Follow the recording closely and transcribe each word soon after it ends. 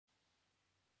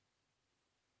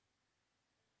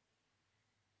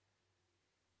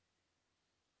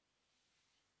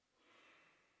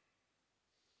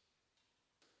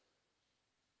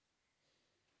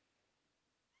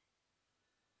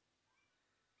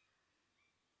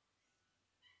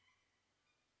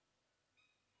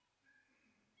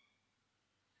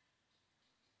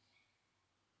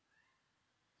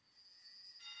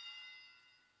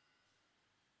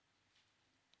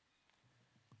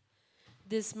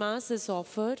This Mass is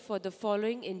offered for the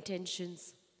following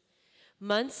intentions.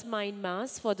 Month's Mind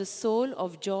Mass for the soul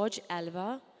of George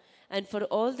Alva and for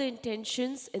all the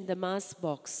intentions in the Mass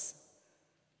box.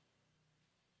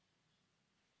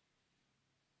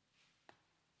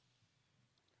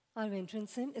 Our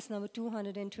entrance hymn is number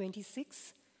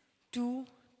 226,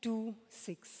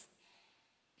 226.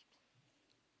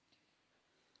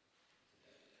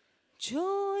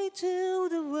 Joy to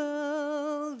the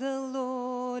world, the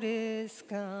Lord is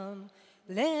come.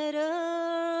 Let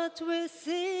earth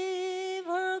receive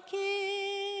her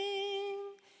King.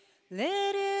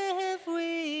 Let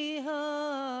every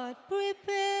heart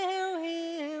prepare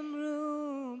him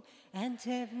room. And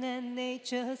heaven and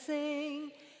nature sing,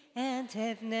 and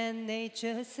heaven and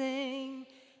nature sing,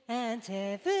 and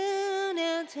heaven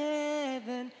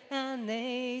and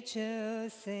nature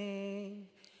sing.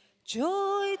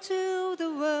 Joy to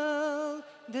the world,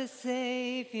 the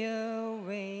Savior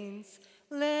reigns.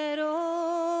 Let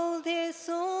all their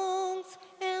songs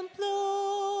employ,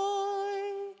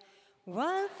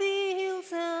 while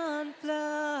fields and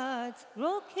floods,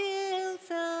 rock hills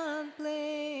and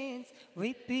plains,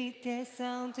 repeat their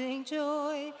sounding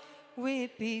joy,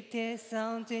 repeat their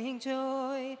sounding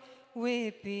joy,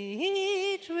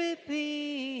 repeat,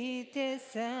 repeat their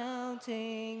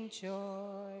sounding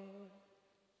joy.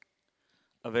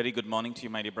 A very good morning to you,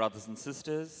 my dear brothers and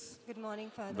sisters. Good morning,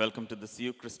 Father. Welcome to this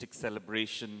Eucharistic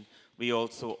celebration. We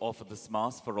also offer this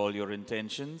Mass for all your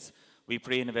intentions. We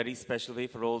pray in a very special way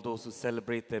for all those who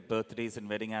celebrate their birthdays and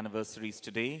wedding anniversaries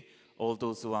today, all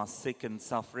those who are sick and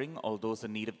suffering, all those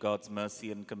in need of God's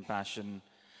mercy and compassion.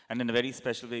 And in a very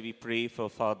special way, we pray for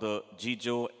Father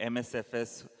Gijo,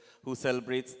 MSFS, who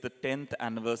celebrates the 10th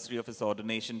anniversary of his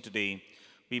ordination today.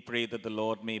 We pray that the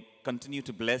Lord may continue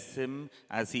to bless him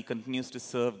as he continues to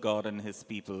serve God and his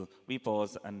people. We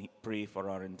pause and pray for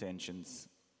our intentions.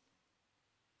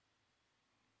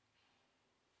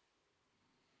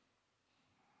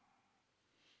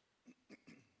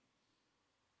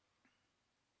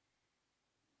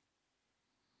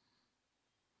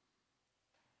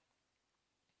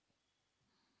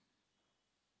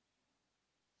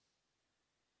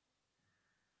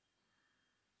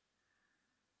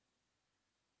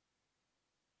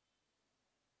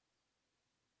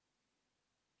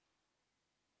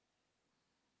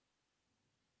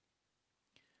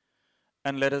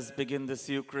 And let us begin this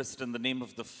Eucharist in the name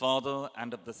of the Father,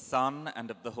 and of the Son, and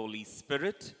of the Holy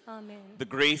Spirit. Amen. The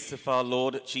grace of our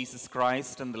Lord Jesus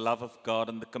Christ, and the love of God,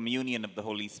 and the communion of the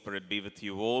Holy Spirit be with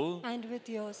you all. And with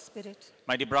your spirit.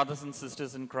 My dear brothers and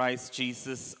sisters in Christ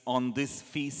Jesus, on this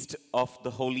feast of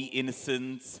the Holy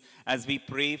Innocents, as we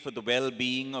pray for the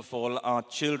well-being of all our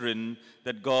children,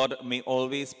 that God may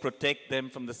always protect them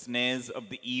from the snares of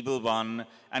the evil one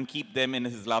and keep them in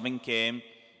his loving care,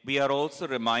 we are also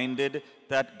reminded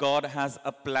that God has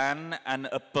a plan and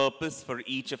a purpose for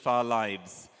each of our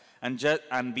lives. And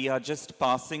we are just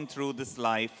passing through this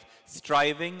life,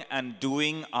 striving and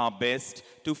doing our best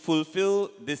to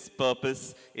fulfill this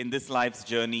purpose in this life's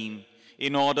journey,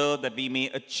 in order that we may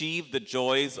achieve the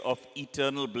joys of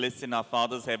eternal bliss in our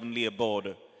Father's heavenly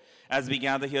abode. As we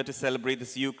gather here to celebrate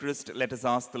this Eucharist, let us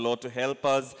ask the Lord to help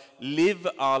us live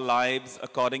our lives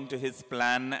according to his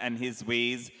plan and his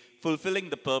ways, fulfilling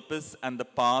the purpose and the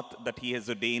path that he has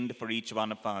ordained for each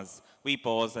one of us. We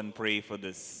pause and pray for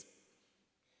this.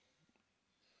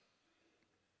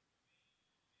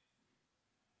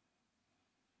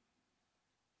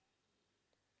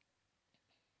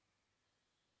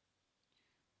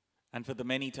 And for the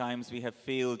many times we have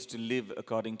failed to live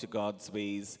according to God's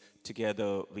ways,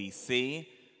 together we say,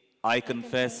 I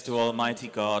confess to Almighty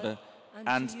God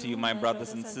and to you, my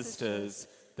brothers and sisters,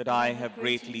 that I have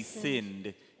greatly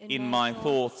sinned in my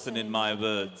thoughts and in my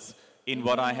words, in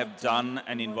what I have done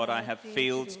and in what I have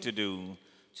failed to do,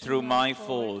 through my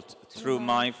fault, through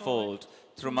my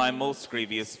most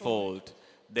grievous fault.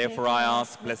 Therefore I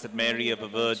ask Blessed Mary, ever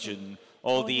Virgin,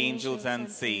 all the angels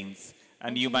and saints,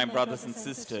 and you, my brothers and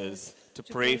sisters, to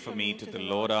pray for me to the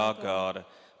Lord our God.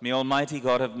 May Almighty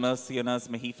God have mercy on us,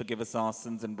 may he forgive us our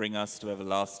sins and bring us to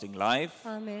everlasting life.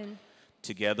 Amen.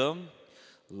 Together.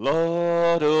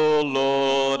 Lord, O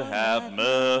Lord, have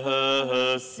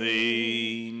mercy.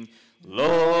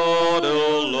 Lord,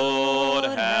 O Lord,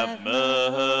 have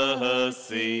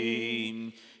mercy.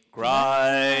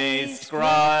 Christ,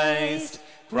 Christ,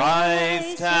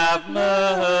 Christ, have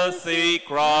mercy.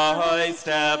 Christ,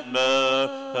 have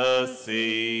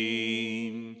mercy.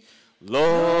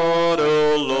 Lord,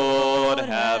 O Lord,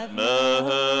 have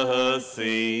mercy.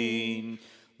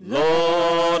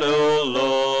 Lord, O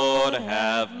Lord,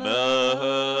 have mercy.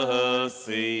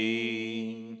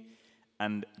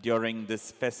 And during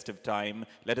this festive time,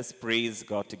 let us praise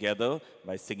God together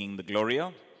by singing the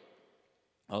Gloria.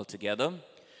 All together.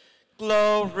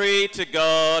 Glory to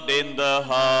God in the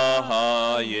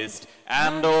highest,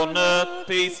 and on earth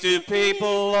peace to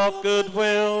people of good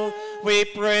will. We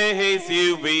praise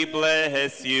you, we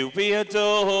bless you, we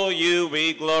adore you,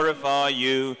 we glorify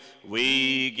you.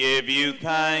 We give you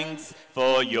thanks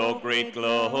for your great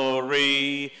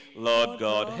glory, Lord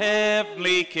God,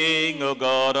 heavenly King, O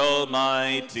God,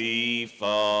 almighty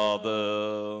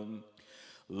Father.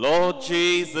 Lord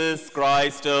Jesus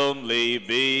Christ, only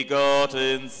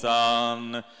begotten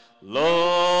Son,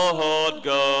 Lord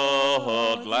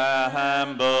God,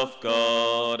 Lamb of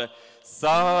God,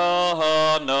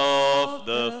 Son of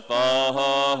the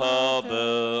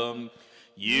Father,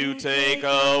 you take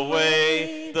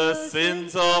away the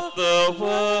sins of the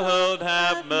world,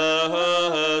 have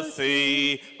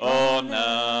mercy on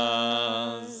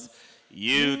us.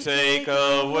 You take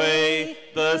away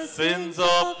the sins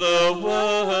of the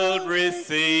world,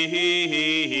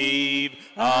 receive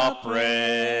our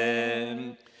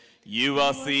prayer. You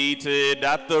are seated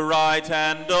at the right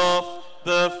hand of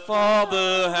the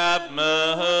Father, have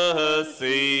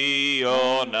mercy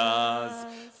on us.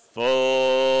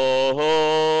 For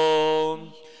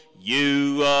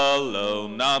you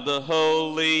alone are the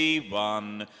Holy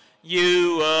One,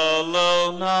 you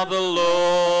alone are the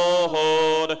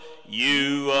Lord,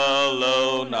 you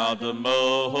alone are the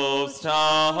Most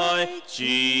High,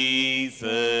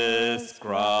 Jesus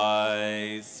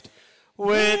Christ.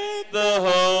 With the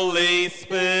Holy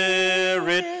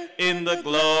Spirit, in the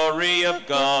glory of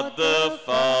God the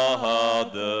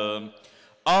Father.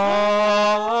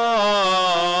 Amen.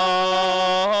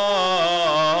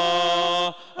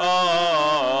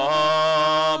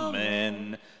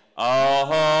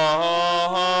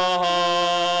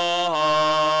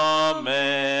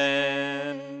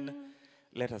 Amen.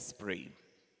 Let us pray.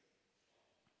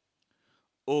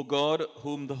 O God,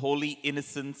 whom the holy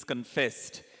innocents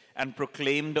confessed and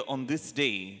proclaimed on this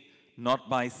day, not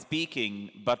by speaking,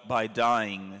 but by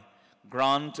dying,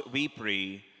 grant, we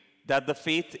pray, that the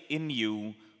faith in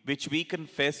you, which we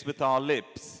confess with our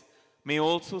lips, may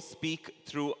also speak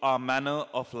through our manner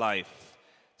of life.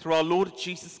 Through our Lord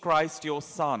Jesus Christ, your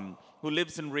Son, who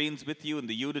lives and reigns with you in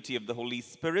the unity of the Holy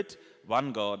Spirit,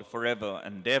 one God, forever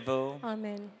and ever.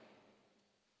 Amen.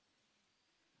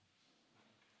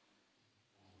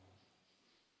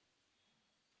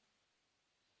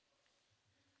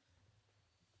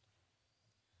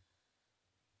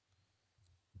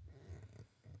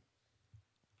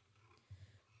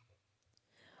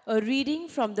 A reading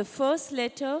from the first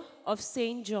letter of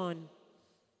St. John.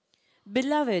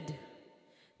 Beloved,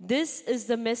 this is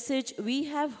the message we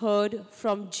have heard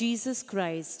from Jesus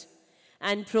Christ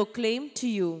and proclaim to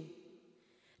you,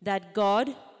 that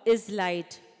God is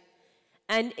light,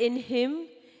 and in him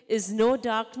is no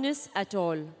darkness at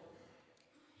all.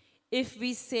 If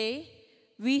we say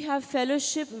we have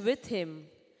fellowship with him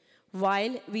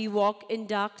while we walk in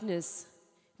darkness,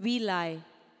 we lie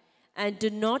and do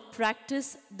not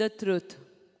practice the truth.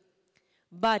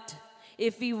 But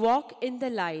if we walk in the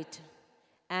light,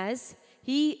 as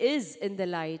he is in the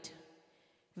light,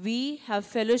 we have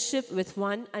fellowship with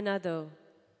one another.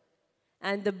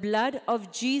 And the blood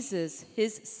of Jesus,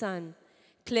 his Son,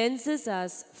 cleanses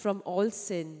us from all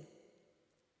sin.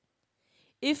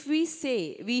 If we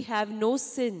say we have no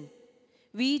sin,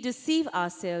 we deceive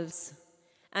ourselves,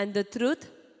 and the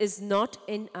truth is not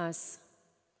in us.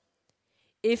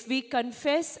 If we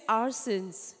confess our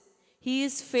sins, he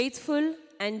is faithful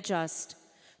and just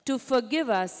to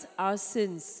forgive us our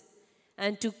sins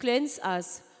and to cleanse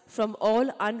us from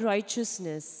all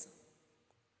unrighteousness.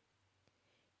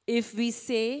 If we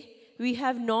say we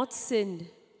have not sinned,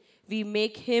 we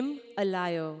make him a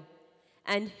liar,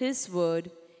 and his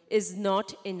word is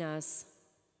not in us.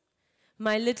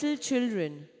 My little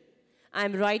children, I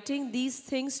am writing these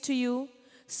things to you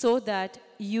so that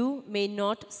you may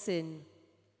not sin.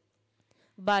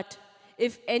 But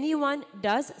if anyone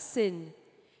does sin,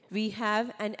 we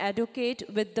have an advocate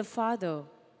with the Father,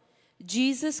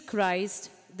 Jesus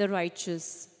Christ the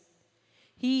righteous.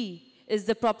 He is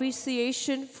the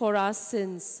propitiation for our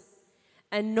sins,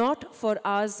 and not for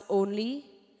ours only,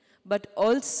 but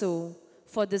also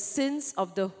for the sins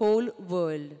of the whole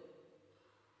world.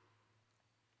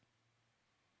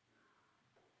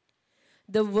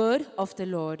 The word of the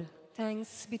Lord.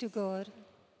 Thanks be to God.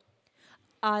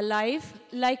 Our life,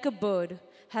 like a bird,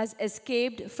 has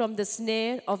escaped from the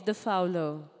snare of the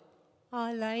fowler.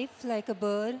 Our life, like a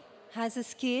bird, has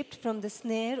escaped from the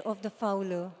snare of the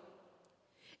fowler.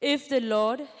 If the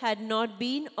Lord had not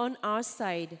been on our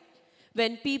side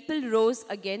when people rose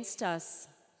against us,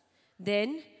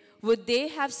 Then would they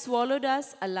have swallowed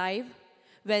us alive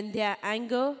when their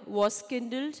anger was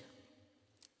kindled?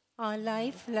 Our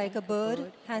life, like a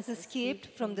bird, has escaped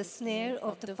from the snare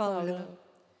of the fowler.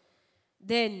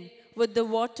 Then would the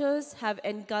waters have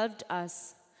engulfed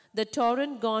us, the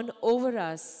torrent gone over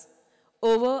us.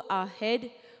 Over our head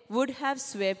would have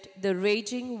swept the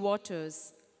raging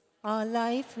waters. Our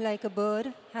life, like a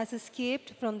bird, has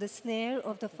escaped from the snare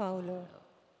of the fowler.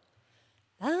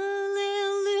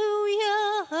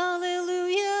 Hallelujah,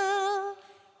 hallelujah,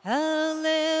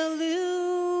 hallelujah.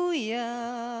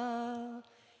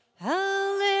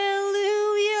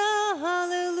 Hallelujah,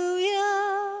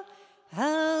 hallelujah,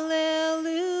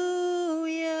 hallelujah.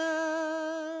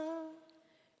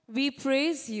 We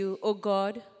praise you, O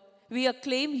God. We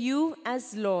acclaim you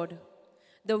as Lord.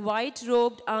 The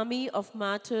white-robed army of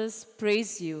martyrs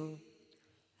praise you.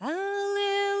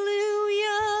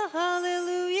 Hallelujah,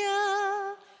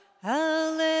 hallelujah,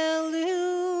 hallelujah.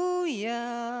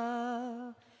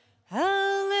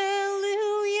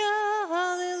 Hallelujah,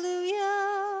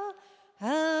 hallelujah,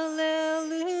 hallelujah.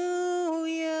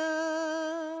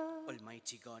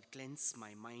 Almighty God, cleanse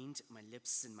my mind, my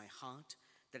lips, and my heart,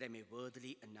 that I may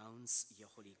worthily announce your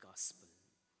holy gospel.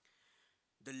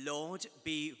 The Lord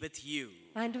be with you.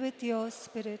 And with your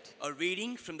spirit. A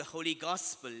reading from the Holy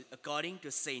Gospel according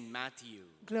to Saint Matthew.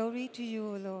 Glory to you,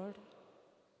 O Lord.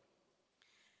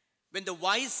 When the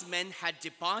wise men had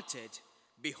departed,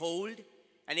 behold,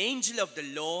 an angel of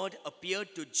the Lord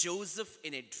appeared to Joseph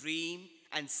in a dream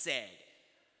and said,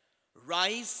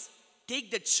 "Rise, take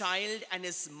the child and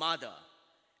his mother,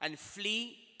 and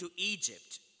flee to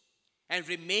Egypt, and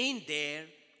remain there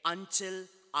until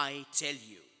I tell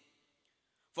you.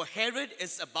 For Herod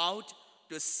is about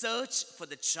to search for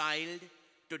the child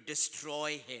to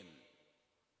destroy him."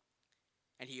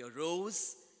 And he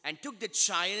arose and took the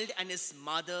child and his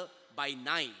mother by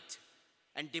night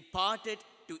and departed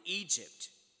to Egypt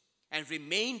and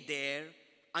remained there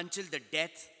until the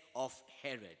death of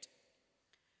Herod.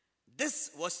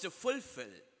 This was to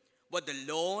fulfill what the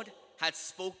Lord had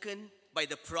spoken by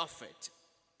the prophet,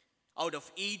 "Out of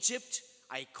Egypt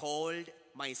I called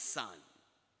my son."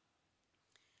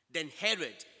 Then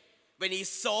Herod, when he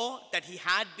saw that he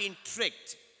had been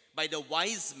tricked by the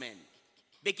wise men,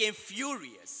 became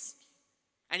furious,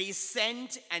 and he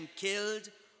sent and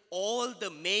killed all the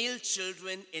male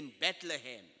children in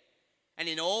Bethlehem and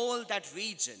in all that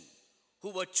region who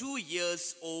were 2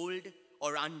 years old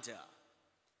or under,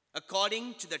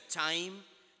 according to the time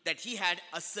that he had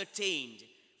ascertained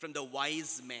from the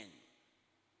wise men.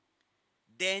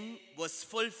 Then was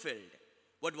fulfilled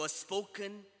what was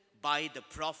spoken by the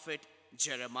prophet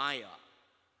Jeremiah.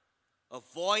 A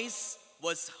voice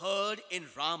was heard in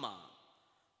Ramah,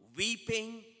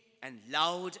 weeping and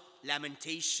loud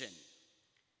lamentation,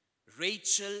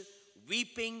 Rachel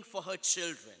weeping for her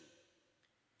children,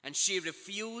 and she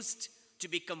refused to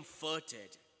be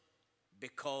comforted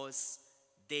because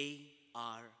they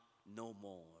are no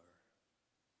more.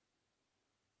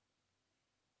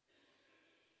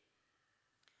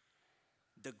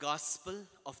 The Gospel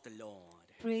of the Lord.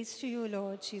 Praise to you,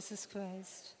 Lord Jesus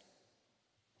Christ.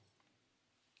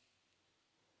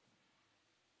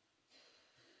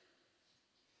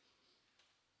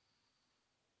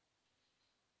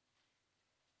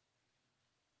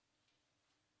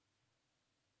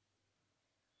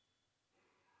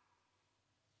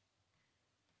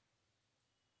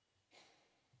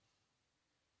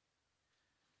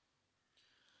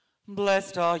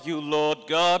 Blessed are you, Lord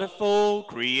God of all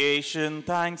creation.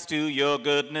 Thanks to your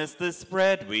goodness, this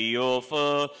bread we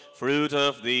offer, fruit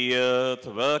of the earth,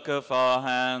 work of our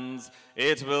hands.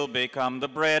 It will become the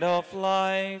bread of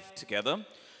life. Together.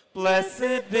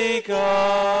 Blessed be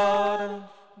God.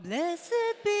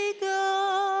 Blessed be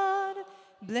God.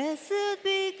 Blessed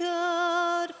be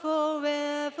God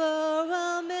forever.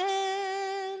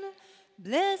 Amen.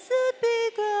 Blessed be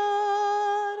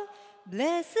God.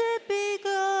 Blessed be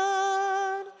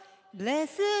God.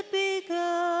 Blessed be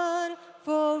God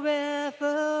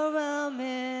forever.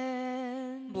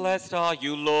 Amen. Blessed are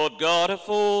you, Lord God of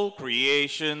all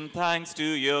creation. Thanks to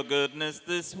your goodness,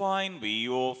 this wine we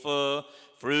offer,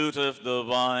 fruit of the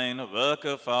vine, work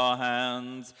of our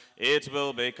hands. It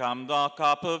will become the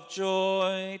cup of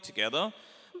joy. Together.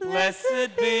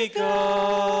 Blessed be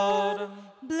God.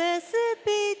 Blessed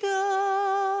be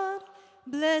God.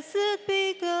 Blessed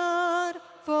be God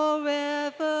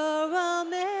forever.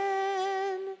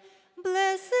 Amen.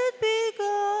 Blessed be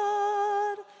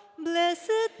God.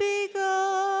 Blessed be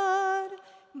God.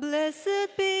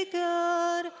 Blessed be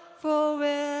God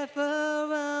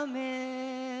forever.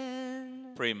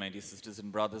 Amen. pray, my dear sisters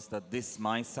and brothers, that this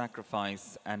my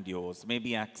sacrifice and yours may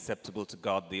be acceptable to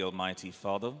God the Almighty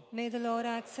Father. May the Lord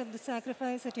accept the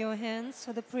sacrifice at your hands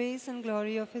for the praise and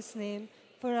glory of his name,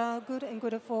 for our good and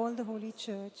good of all the Holy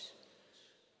Church.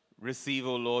 Receive,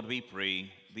 O Lord, we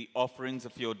pray, the offerings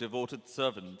of your devoted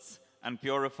servants, and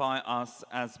purify us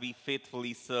as we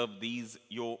faithfully serve these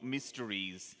your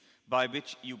mysteries, by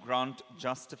which you grant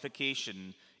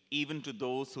justification even to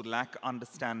those who lack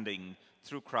understanding,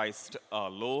 through Christ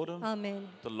our Lord. Amen.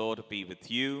 The Lord be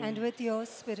with you. And with your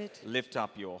spirit. Lift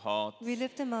up your hearts. We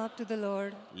lift them up to the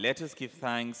Lord. Let us give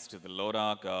thanks to the Lord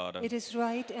our God. It is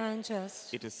right and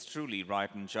just. It is truly right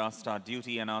and just, our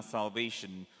duty and our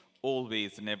salvation,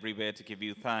 always and everywhere to give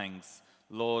you thanks,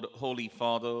 Lord, Holy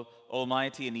Father,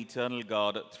 Almighty and eternal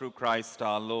God, through Christ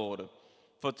our Lord.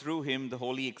 For through him the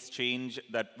holy exchange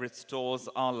that restores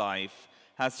our life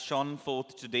has shone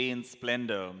forth today in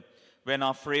splendor, when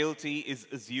our frailty is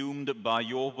assumed by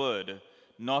your word.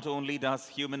 Not only does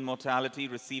human mortality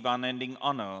receive unending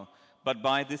honor, but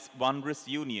by this wondrous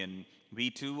union we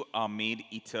too are made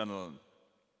eternal.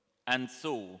 And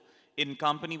so, in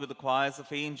company with the choirs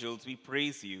of angels, we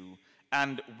praise you,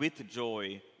 and with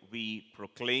joy we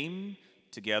proclaim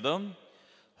together,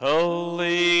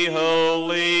 Holy,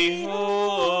 holy,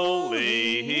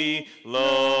 holy,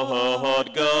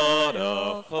 Lord God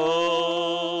of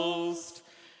hosts.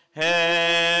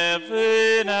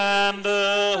 Heaven and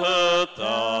earth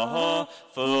are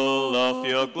full of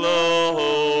your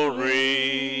glory.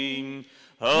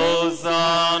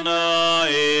 Hosanna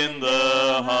in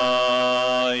the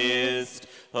highest.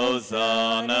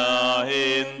 Hosanna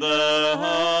in the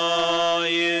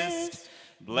highest.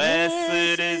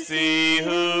 Blessed is he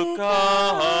who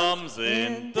comes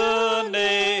in the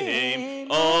name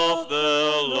of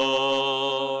the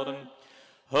Lord.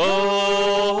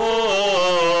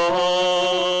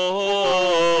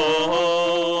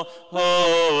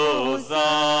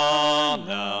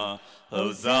 Hosanna,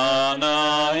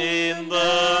 Hosanna in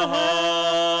the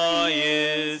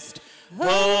highest.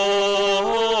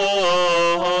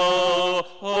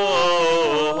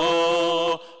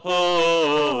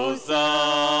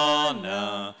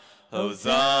 Hosanna,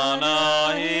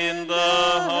 Hosanna in the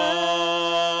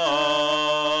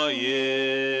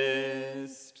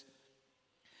highest.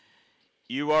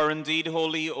 You are indeed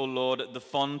holy, O Lord, the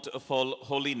font of all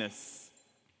holiness.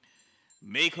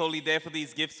 Make holy, therefore,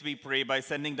 these gifts, we pray, by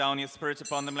sending down your Spirit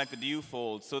upon them like the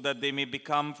dewfall, so that they may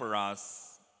become for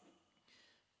us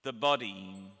the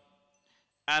body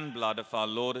and blood of our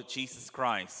Lord Jesus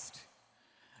Christ.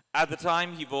 At the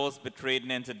time he was betrayed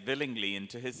and entered willingly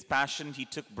into his passion, he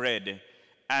took bread,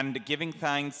 and giving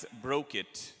thanks, broke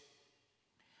it,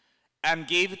 and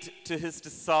gave it to his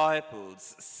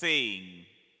disciples, saying,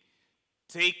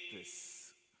 Take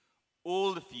this,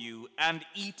 all of you, and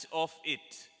eat of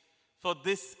it, for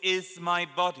this is my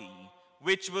body,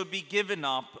 which will be given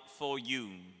up for you.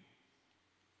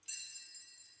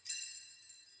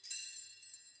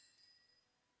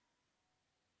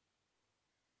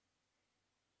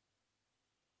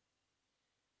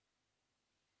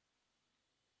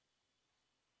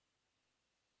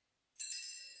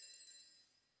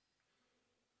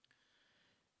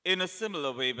 In a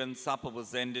similar way, when supper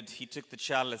was ended, he took the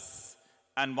chalice,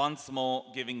 and once more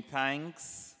giving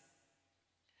thanks,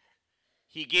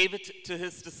 he gave it to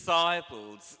his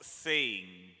disciples, saying,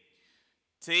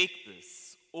 Take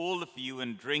this, all of you,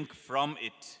 and drink from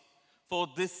it, for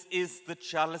this is the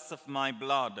chalice of my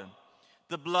blood,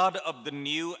 the blood of the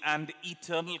new and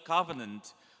eternal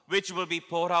covenant, which will be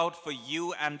poured out for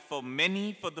you and for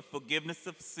many for the forgiveness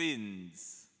of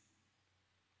sins.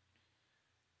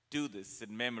 Do this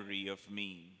in memory of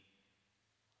me.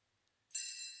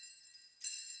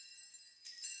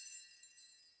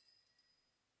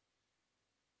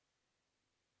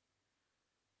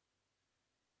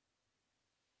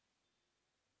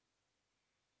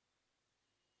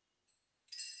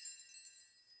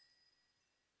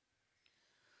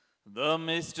 The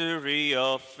mystery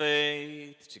of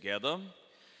faith, together.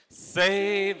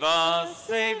 Save us,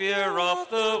 Savior of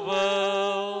the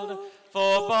world,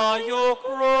 for by your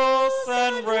cross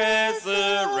and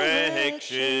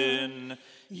resurrection,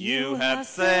 you have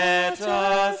set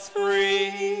us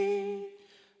free.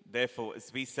 Therefore,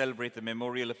 as we celebrate the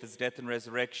memorial of his death and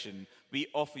resurrection, we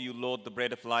offer you, Lord, the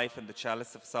bread of life and the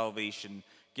chalice of salvation,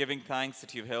 giving thanks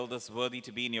that you have held us worthy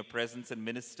to be in your presence and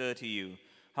minister to you.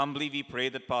 Humbly we pray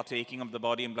that, partaking of the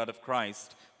body and blood of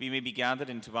Christ, we may be gathered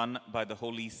into one by the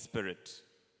Holy Spirit.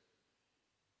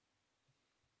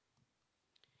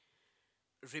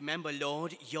 Remember,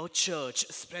 Lord, your church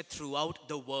spread throughout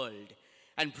the world,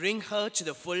 and bring her to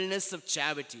the fullness of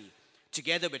charity,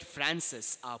 together with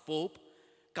Francis, our Pope,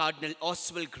 Cardinal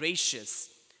Oswald Gracious,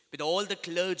 with all the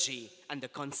clergy and the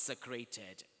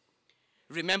consecrated.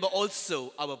 Remember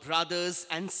also our brothers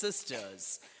and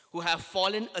sisters who have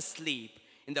fallen asleep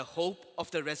in the hope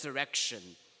of the resurrection,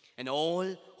 and all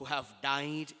who have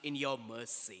died in your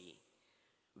mercy.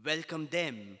 Welcome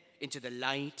them into the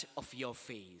light of your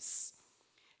face.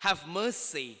 Have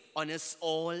mercy on us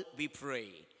all, we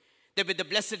pray, that with the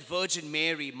Blessed Virgin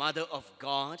Mary, Mother of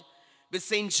God, with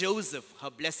Saint Joseph, her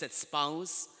blessed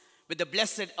spouse, with the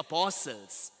blessed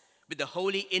apostles, with the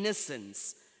holy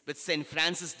innocents, with Saint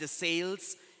Francis de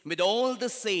Sales, with all the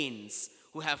saints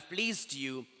who have pleased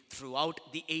you throughout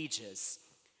the ages,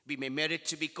 we may merit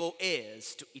to be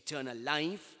co-heirs to eternal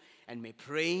life and may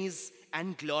praise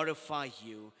and glorify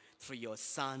you through your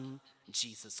Son,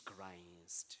 Jesus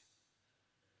Christ.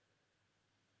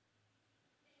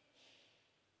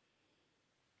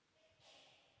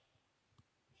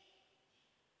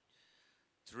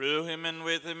 Through him and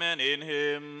with him and in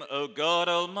him, O God,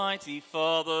 Almighty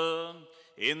Father,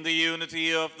 in the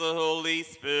unity of the Holy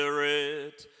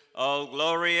Spirit, all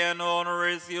glory and honor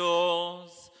is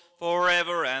yours,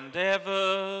 forever and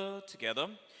ever. Together.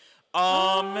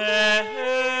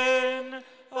 Amen.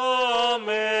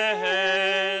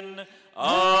 Amen.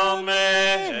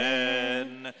 Amen.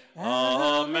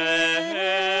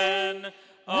 Amen.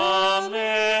 Amen.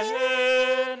 Amen.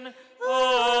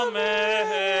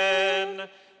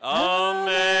 Amen.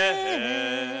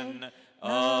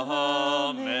 Amen.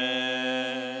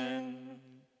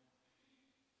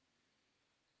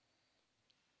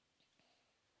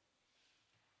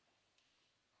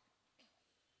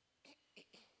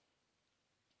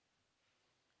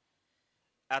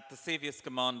 At the Saviour's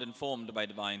command, informed by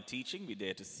divine teaching, we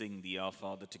dare to sing the Our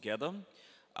Father together.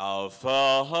 Our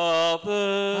Father,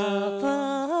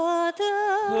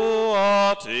 who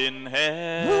art in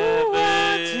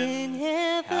heaven,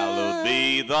 hallowed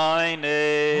be thy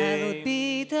name. Hallowed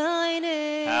be thy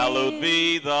name. Hallowed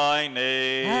be thy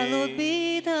name. Hallowed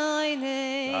be thy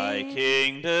name. Thy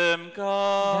kingdom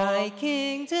come. Thy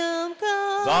kingdom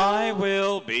come. Thy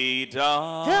will be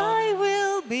done. Thy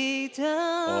will be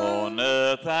done. On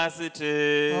earth as it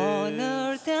is. On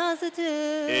earth as it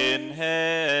is. In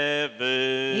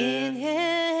heaven. In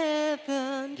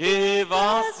heaven. Give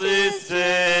us this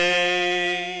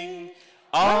day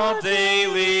our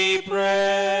daily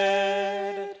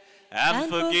bread, and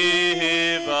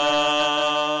forgive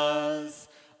us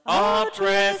our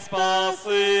trespasses,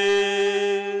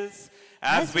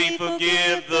 as we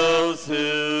forgive those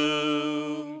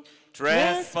who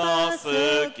trespass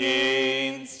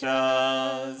against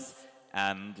us.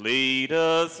 And lead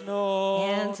us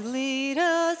not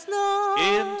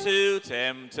into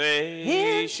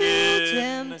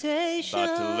temptation,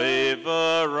 but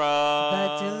deliver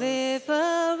us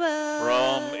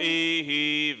from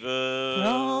evil.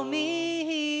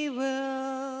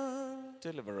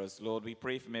 Deliver us, Lord, we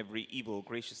pray, from every evil.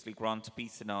 Graciously grant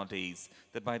peace in our days,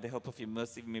 that by the help of your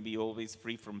mercy we may be always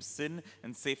free from sin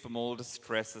and safe from all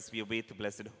distress, as we await the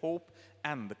blessed hope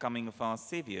and the coming of our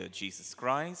Savior, Jesus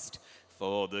Christ.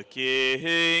 For the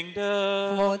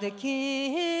kingdom,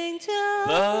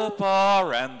 the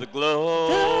power and the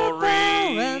glory,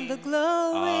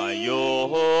 are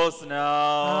yours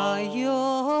now, and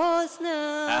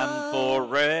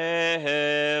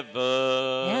forever.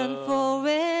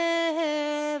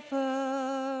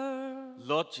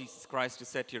 Lord Jesus Christ, you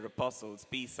said to your apostles,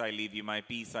 peace I leave you, my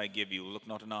peace I give you. Look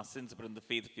not on our sins, but on the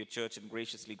faith of your church, and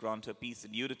graciously grant her peace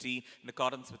and unity in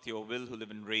accordance with your will, who live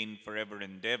and reign forever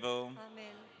and ever.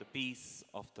 Amen. The peace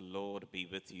of the Lord be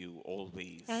with you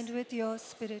always. And with your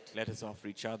spirit. Let us offer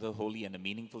each other holy and a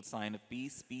meaningful sign of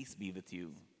peace. Peace be with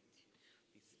you.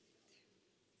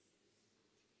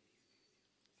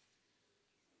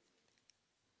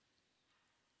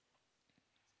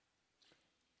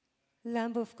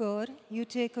 Lamb of God, you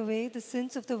take away the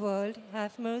sins of the world,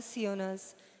 have mercy on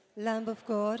us. Lamb of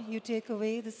God, you take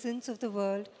away the sins of the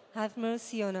world, have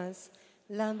mercy on us.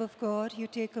 Lamb of God, you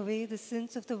take away the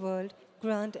sins of the world,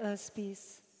 grant us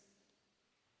peace.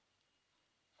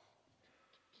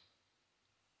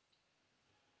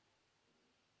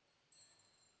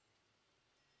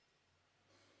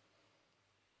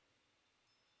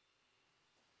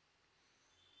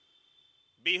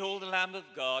 Behold the Lamb of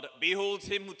God. Behold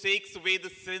him who takes away the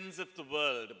sins of the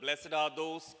world. Blessed are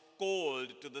those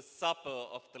called to the supper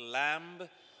of the Lamb.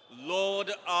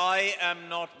 Lord, I am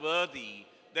not worthy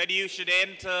that you should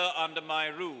enter under my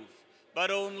roof,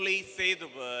 but only say the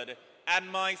word, and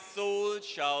my soul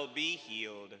shall be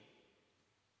healed.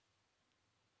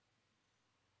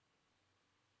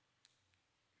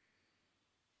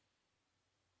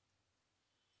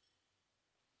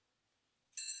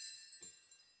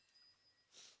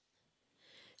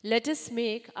 Let us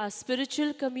make our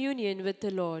spiritual communion with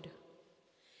the Lord.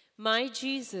 My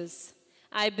Jesus,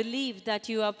 I believe that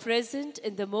you are present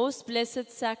in the most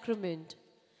blessed sacrament.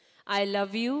 I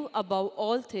love you above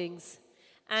all things,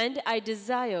 and I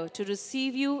desire to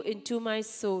receive you into my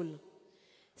soul.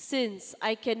 Since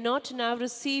I cannot now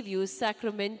receive you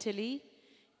sacramentally,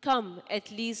 come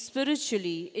at least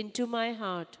spiritually into my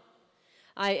heart.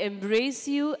 I embrace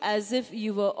you as if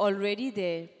you were already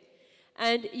there,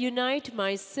 and unite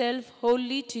myself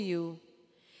wholly to you.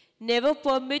 Never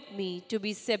permit me to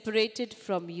be separated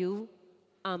from you.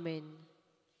 Amen.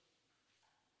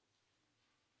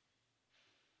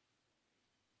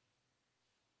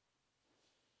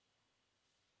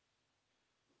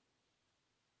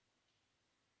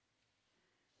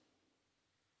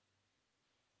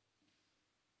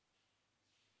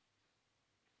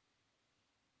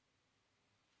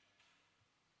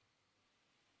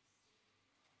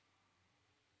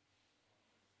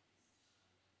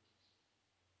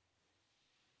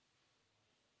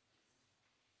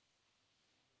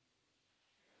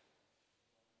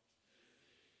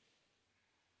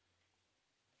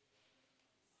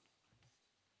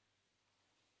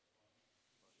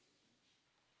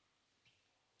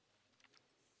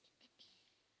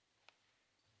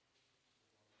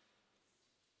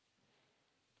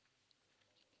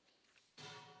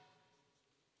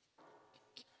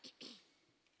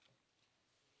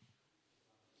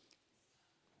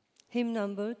 Hymn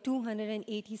number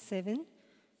 287,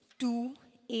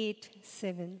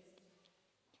 287.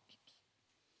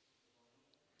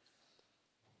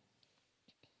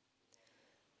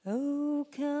 O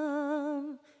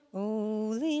come,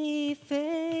 holy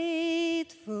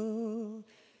faithful,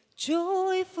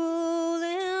 joyful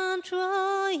and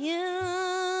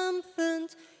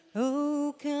triumphant.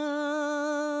 O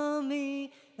come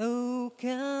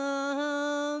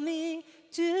ye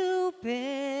to Bethlehem.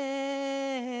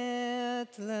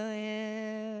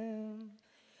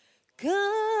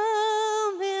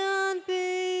 Come and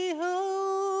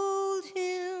behold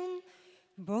him,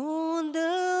 born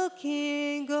the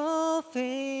King of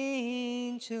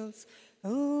angels.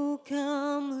 Oh,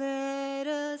 come, let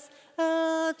us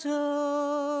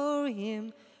adore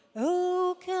him.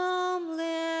 Oh, come,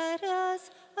 let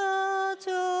us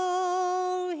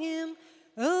adore him.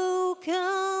 Oh,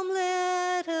 come,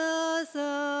 let us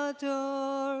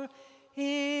adore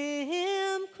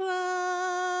him, Christ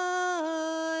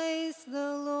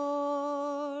the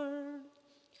Lord.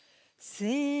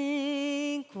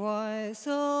 Sing, choirs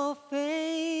of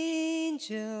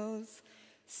angels,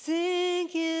 sing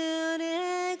in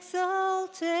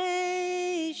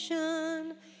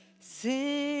exaltation.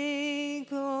 Sing,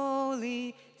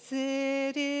 holy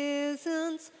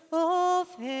citizens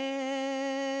of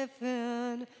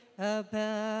heaven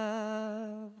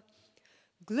above.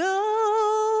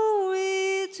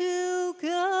 Glory to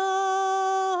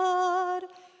God,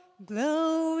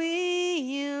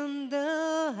 glory in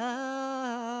the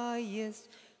highest.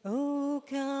 Oh,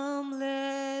 come,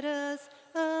 let us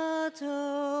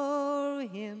adore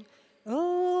him.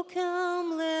 Oh,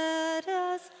 come, let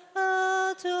us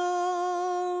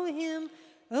adore him.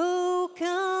 Oh,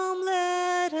 come,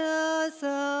 let us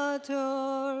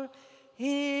adore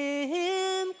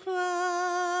him, Christ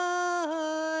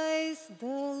the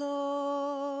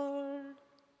Lord.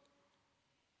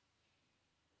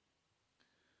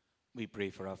 We pray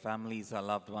for our families, our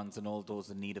loved ones, and all those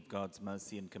in need of God's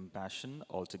mercy and compassion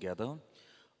all together.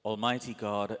 Almighty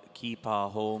God, keep our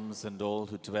homes and all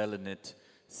who dwell in it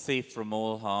safe from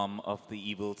all harm of the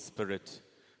evil spirit.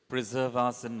 Preserve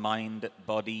us in mind,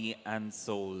 body, and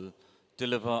soul.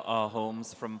 Deliver our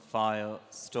homes from fire,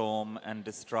 storm, and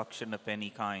destruction of any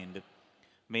kind.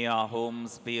 May our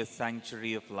homes be a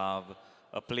sanctuary of love,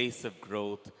 a place of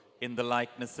growth in the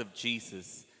likeness of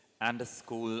Jesus, and a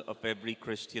school of every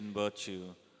Christian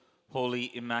virtue.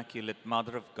 Holy Immaculate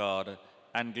Mother of God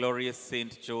and glorious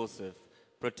Saint Joseph,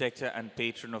 protector and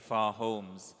patron of our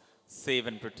homes, save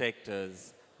and protect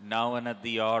us, now and at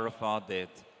the hour of our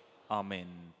death. Amen.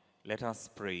 Let us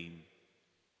pray.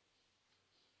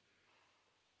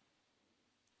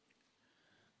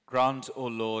 Grant, O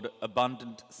Lord,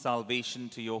 abundant salvation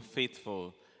to your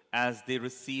faithful as they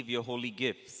receive your holy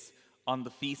gifts on the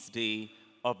feast day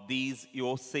of these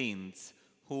your saints,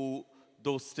 who,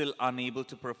 though still unable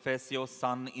to profess your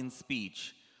Son in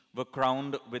speech, were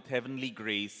crowned with heavenly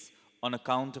grace on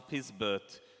account of his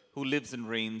birth, who lives and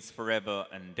reigns forever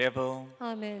and ever.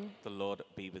 Amen. The Lord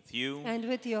be with you. And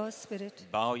with your spirit.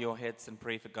 Bow your heads and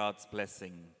pray for God's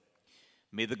blessing.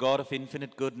 May the God of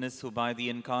infinite goodness, who by the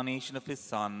incarnation of his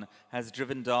Son has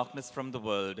driven darkness from the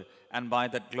world, and by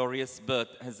that glorious birth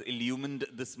has illumined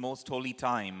this most holy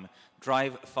time,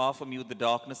 drive far from you the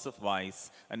darkness of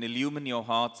vice, and illumine your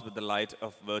hearts with the light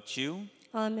of virtue.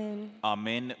 Amen.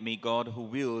 Amen. May God, who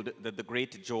willed that the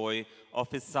great joy of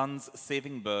his Son's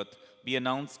saving birth be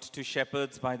announced to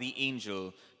shepherds by the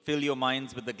angel, fill your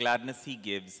minds with the gladness he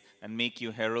gives, and make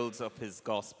you heralds of his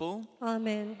gospel.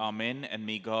 Amen. Amen. And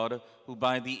may God, who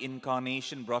by the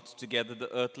incarnation brought together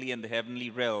the earthly and the heavenly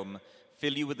realm,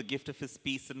 fill you with the gift of his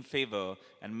peace and favor,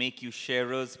 and make you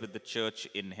sharers with the church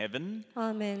in heaven.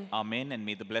 Amen. Amen. And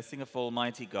may the blessing of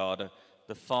Almighty God,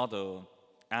 the Father,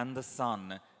 and the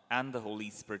Son, and the Holy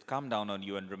Spirit come down on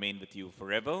you and remain with you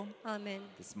forever. Amen.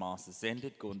 This Mass is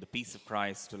ended. Go in the peace of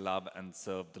Christ to love and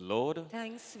serve the Lord.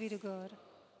 Thanks be to God.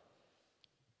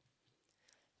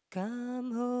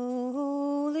 Come,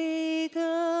 Holy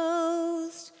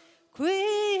Ghost,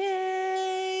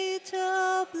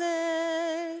 Creator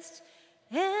blessed,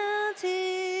 and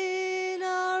in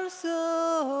our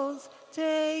souls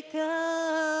take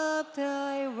up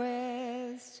thy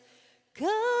rest.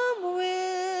 Come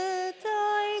with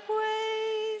thy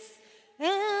grace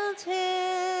and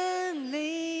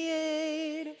heavenly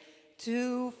aid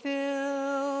to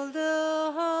fill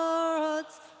the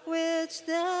hearts which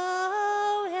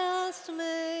thou hast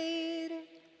made.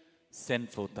 Send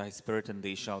forth thy Spirit, and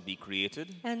they shall be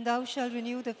created. And thou shalt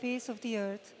renew the face of the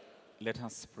earth. Let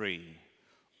us pray.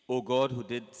 O God, who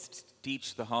didst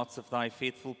teach the hearts of thy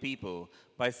faithful people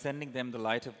by sending them the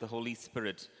light of the Holy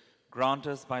Spirit, grant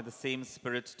us by the same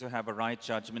Spirit to have a right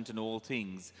judgment in all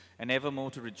things, and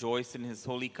evermore to rejoice in his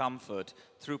holy comfort,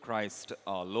 through Christ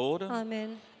our Lord.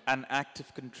 Amen. An act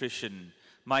of contrition.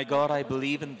 My God, I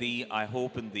believe in thee, I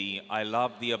hope in thee, I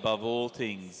love thee above all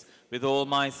things, with all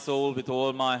my soul, with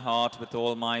all my heart, with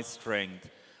all my strength.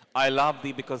 I love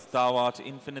thee because thou art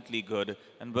infinitely good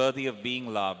and worthy of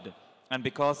being loved. And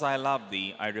because I love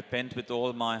thee, I repent with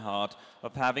all my heart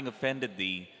of having offended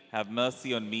thee. Have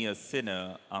mercy on me, a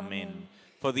sinner. Amen.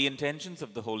 For the intentions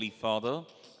of the Holy Father,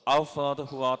 our Father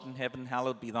who art in heaven,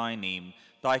 hallowed be thy name.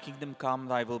 Thy kingdom come,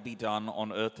 thy will be done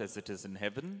on earth as it is in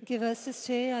heaven. Give us this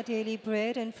day our daily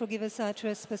bread, and forgive us our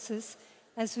trespasses,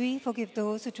 as we forgive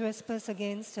those who trespass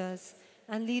against us.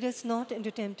 And lead us not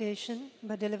into temptation,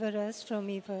 but deliver us from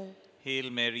evil.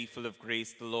 Hail Mary, full of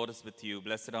grace, the Lord is with you.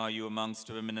 Blessed are you amongst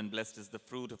women, and blessed is the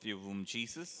fruit of your womb,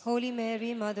 Jesus. Holy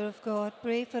Mary, Mother of God,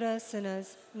 pray for us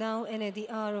sinners, now and at the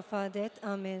hour of our death.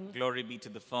 Amen. Glory be to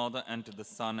the Father, and to the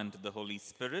Son, and to the Holy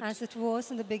Spirit. As it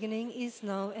was in the beginning, is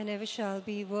now, and ever shall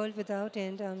be, world without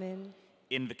end. Amen.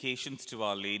 Invocations to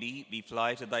Our Lady. We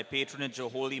fly to thy patronage, O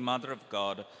Holy Mother of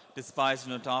God. Despise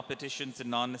not our petitions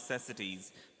and our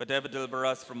necessities, but ever deliver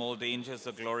us from all dangers,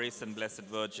 O glorious and blessed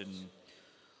Virgin.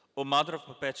 O Mother of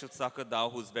Perpetual Succour, thou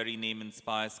whose very name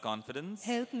inspires confidence,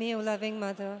 Help me, O loving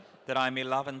Mother. that I may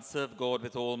love and serve God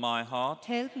with all my heart,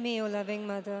 Help me, O loving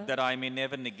Mother. that I may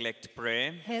never neglect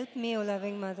prayer, Help me, O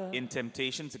loving Mother. in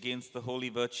temptations against the holy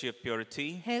virtue of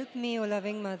purity, Help me, O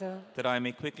loving Mother. that I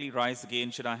may quickly rise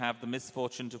again should I have the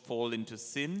misfortune to fall into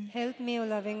sin, Help me, O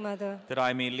loving Mother. that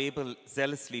I may labor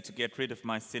zealously to get rid of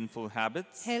my sinful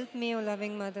habits, Help me, O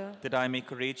loving Mother. that I may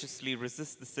courageously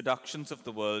resist the seductions of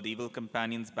the world, evil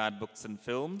companions, bad books and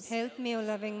films, Help me, O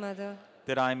loving Mother.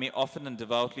 that I may often and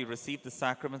devoutly receive the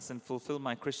sacraments and fulfill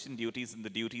my Christian duties and the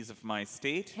duties of my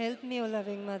state, Help me, O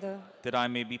loving Mother. that I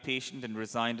may be patient and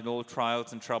resigned in all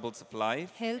trials and troubles of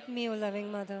life, Help me, O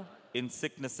loving Mother. in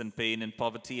sickness and pain, in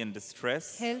poverty and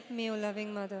distress, Help me, O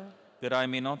loving Mother. that I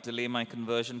may not delay my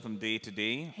conversion from day to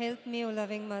day, Help me, O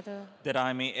loving Mother. that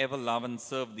I may ever love and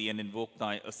serve thee and invoke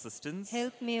thy assistance,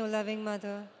 Help me, O loving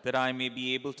Mother. that I may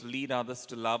be able to lead others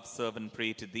to love, serve, and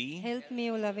pray to thee, Help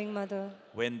me, O loving Mother.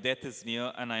 when death is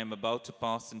near and I am about to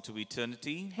pass into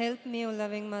eternity. Help me, O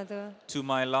loving Mother. To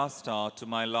my last hour, to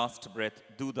my last breath,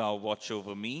 do thou watch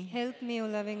over me. Help me, O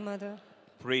loving Mother.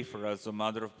 Pray for us, O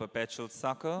Mother of Perpetual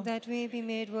Succor. That we be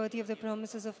made worthy of the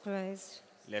promises of Christ.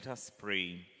 Let us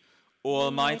pray. O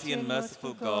Almighty and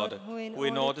merciful God, who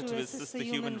in order to assist the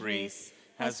human race,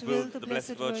 has willed the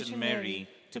Blessed Virgin Mary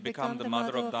to become the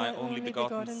mother of thy only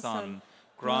begotten Son,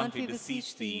 grant, we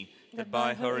beseech thee, that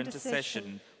by her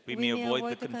intercession we may avoid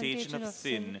the contagion of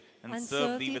sin and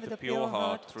serve thee with a pure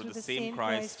heart through the same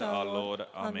Christ our Lord.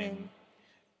 Amen.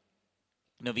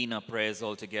 Novena prayers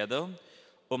all together.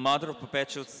 O Mother of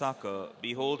Perpetual Succor,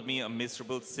 behold me a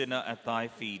miserable sinner at thy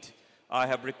feet. I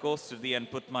have recourse to thee and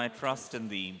put my trust in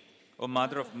thee. O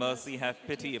Mother of Mercy, have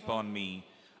pity upon me.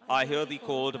 I hear thee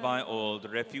called by all, the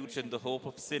refuge and the hope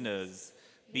of sinners.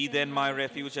 Be then my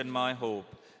refuge and my hope.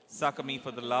 Succor me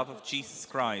for the love of Jesus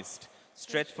Christ.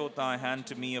 Stretch forth thy hand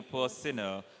to me, a poor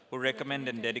sinner, who recommend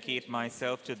and dedicate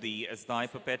myself to thee as thy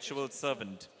perpetual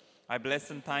servant. I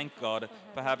bless and thank God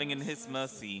for having in his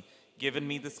mercy given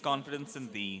me this confidence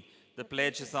in thee, the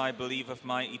pledge, as I believe, of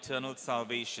my eternal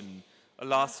salvation.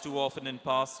 Alas, too often in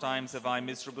past times have I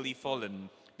miserably fallen,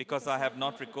 because I have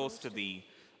not recourse to thee.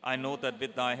 I know that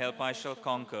with thy help I shall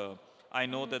conquer. I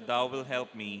know that thou wilt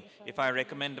help me, if I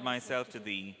recommend myself to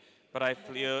thee. But I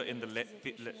fear in the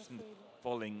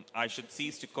falling I should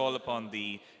cease to call upon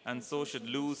thee, and so should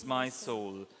lose my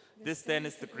soul. This then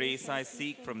is the grace I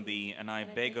seek from thee, and I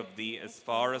beg of thee, as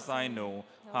far as I know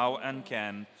how and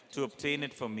can, to obtain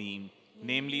it for me,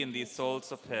 namely in the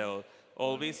assaults of hell,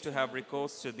 always to have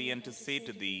recourse to thee and to say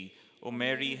to thee, O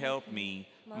Mary, help me,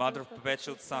 Mother of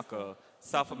perpetual succor,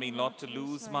 suffer me not to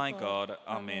lose my God.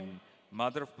 Amen.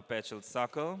 Mother of perpetual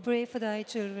succor, pray for thy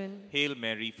children. Hail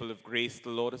Mary, full of grace, the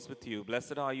Lord is with you.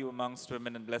 Blessed are you amongst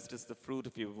women, and blessed is the fruit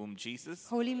of your womb, Jesus.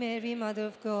 Holy Mary, Mother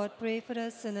of God, pray for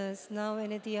us sinners, now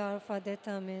and at the hour of our death.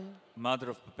 Amen. Mother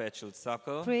of perpetual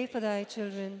succor, Pray for thy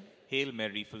children. Hail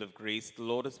Mary, full of grace, the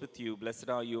Lord is with you. Blessed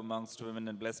are you amongst women,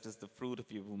 and blessed is the fruit of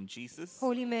your womb, Jesus.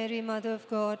 Holy Mary, Mother of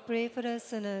God, pray for us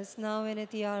sinners, now and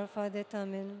at the hour of our death.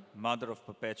 Amen. Mother of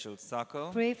perpetual succor,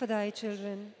 Pray for thy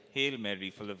children. Hail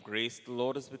Mary, full of grace, the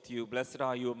Lord is with you. Blessed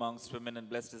are you amongst women, and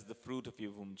blessed is the fruit of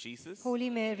your womb, Jesus. Holy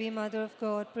Mary, Mother of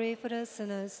God, pray for us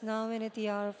sinners, now and at the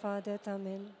hour of our death.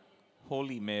 Amen.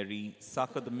 Holy Mary,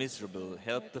 succor the miserable,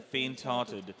 help the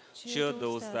faint-hearted, cheer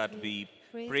those that weep,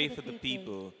 pray for the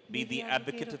people, be the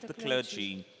advocate of the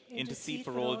clergy, intercede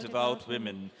for all devout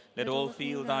women, let all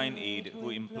feel thine aid who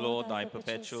implore thy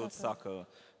perpetual succor.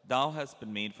 Thou hast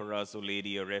been made for us, O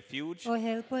Lady, a refuge. O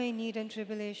helper in need and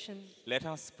tribulation. Let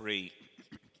us pray.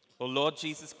 O Lord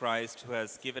Jesus Christ, who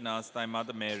has given us thy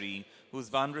Mother Mary,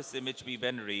 whose wondrous image we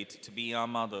venerate, to be our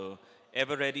mother,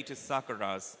 ever ready to succor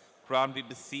us, grant, we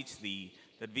beseech thee,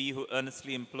 that we who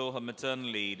earnestly implore her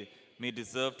maternal aid may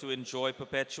deserve to enjoy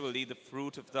perpetually the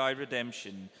fruit of thy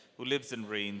redemption, who lives and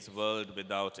reigns world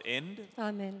without end.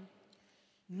 Amen.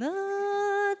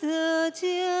 Mother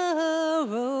dear,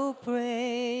 oh,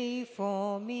 pray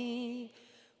for me,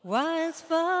 whilst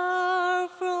far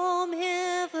from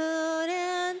heaven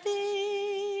and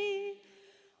thee,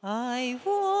 I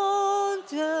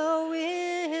wander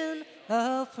in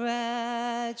a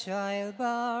fragile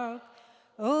bark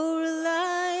o'er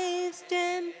life's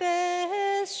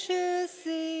tempestuous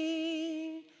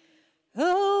sea.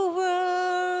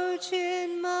 O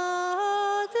Virgin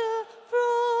Mother,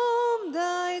 from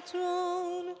thy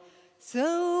throne,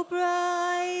 so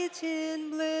bright in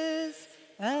bliss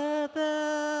above,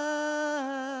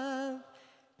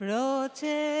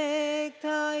 protect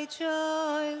thy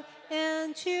child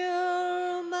and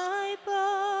cheer my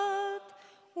path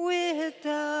with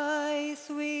thy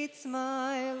sweet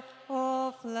smile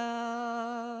of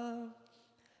love.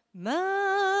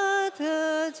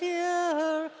 Mother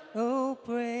dear, oh,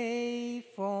 pray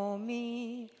for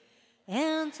me,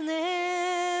 and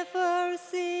never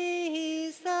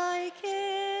cease thy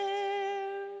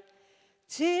care,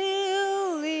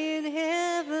 till in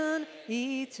heaven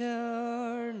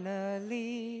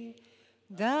eternally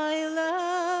thy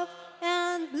love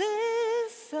and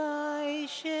bliss I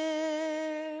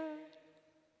share.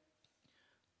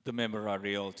 The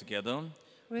Memorare all together.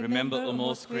 Remember, O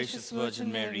most gracious Virgin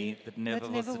Mary, that never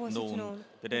was it known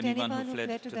that anyone who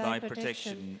fled to thy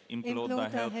protection, implored thy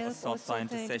help, or sought thy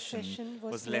intercession,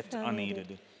 was left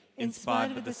unaided.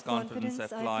 Inspired with this confidence, I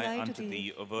fly unto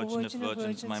thee, O Virgin of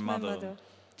Virgins, my Mother.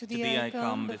 To thee I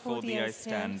come, before thee I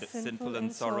stand, sinful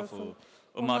and sorrowful.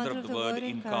 O Mother of the Word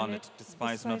incarnate,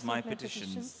 despise not my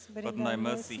petitions, but in thy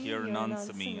mercy hear and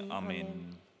answer me.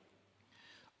 Amen.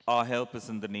 Our help is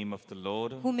in the name of the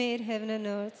Lord, who made heaven and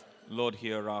earth. Lord,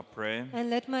 hear our prayer. And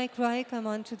let my cry come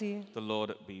unto thee. The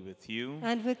Lord be with you.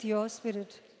 And with your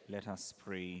spirit. Let us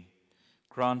pray.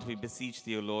 Grant, we beseech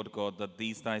thee, O Lord God, that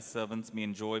these thy servants may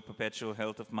enjoy perpetual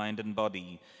health of mind and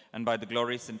body, and by the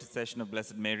glorious intercession of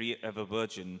Blessed Mary, ever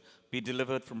Virgin, be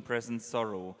delivered from present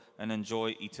sorrow and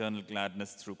enjoy eternal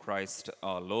gladness through Christ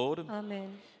our Lord.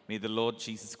 Amen. May the Lord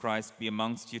Jesus Christ be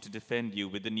amongst you to defend you,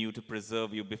 within you to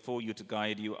preserve you, before you to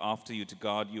guide you, after you to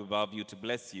guard you, above you to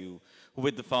bless you, who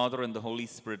with the Father and the Holy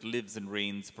Spirit lives and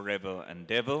reigns forever and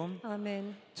ever.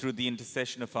 Amen. Through the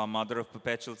intercession of our Mother of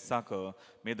Perpetual Succor,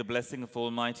 may the blessing of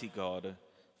Almighty God,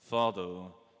 Father,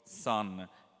 Son,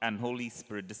 and Holy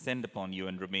Spirit descend upon you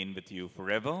and remain with you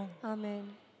forever. Amen.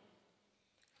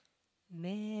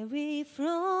 Mary,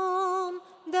 from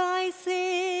thy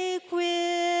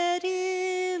sacred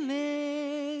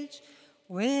image,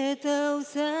 with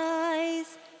those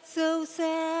eyes so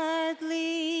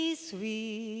sadly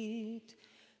sweet,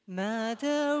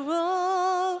 Mother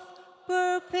of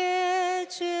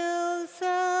perpetual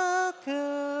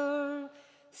succor,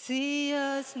 see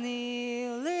us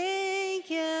kneeling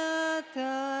at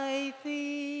thy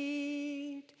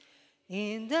feet.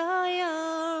 In thy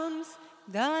arms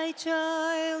thy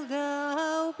child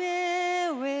thou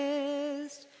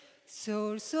bearest,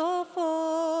 source of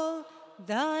all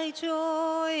thy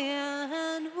joy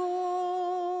and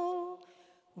woe.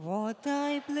 What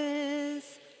thy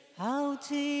bliss, how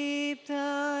deep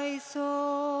thy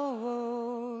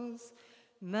sorrows.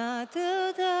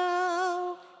 Mother,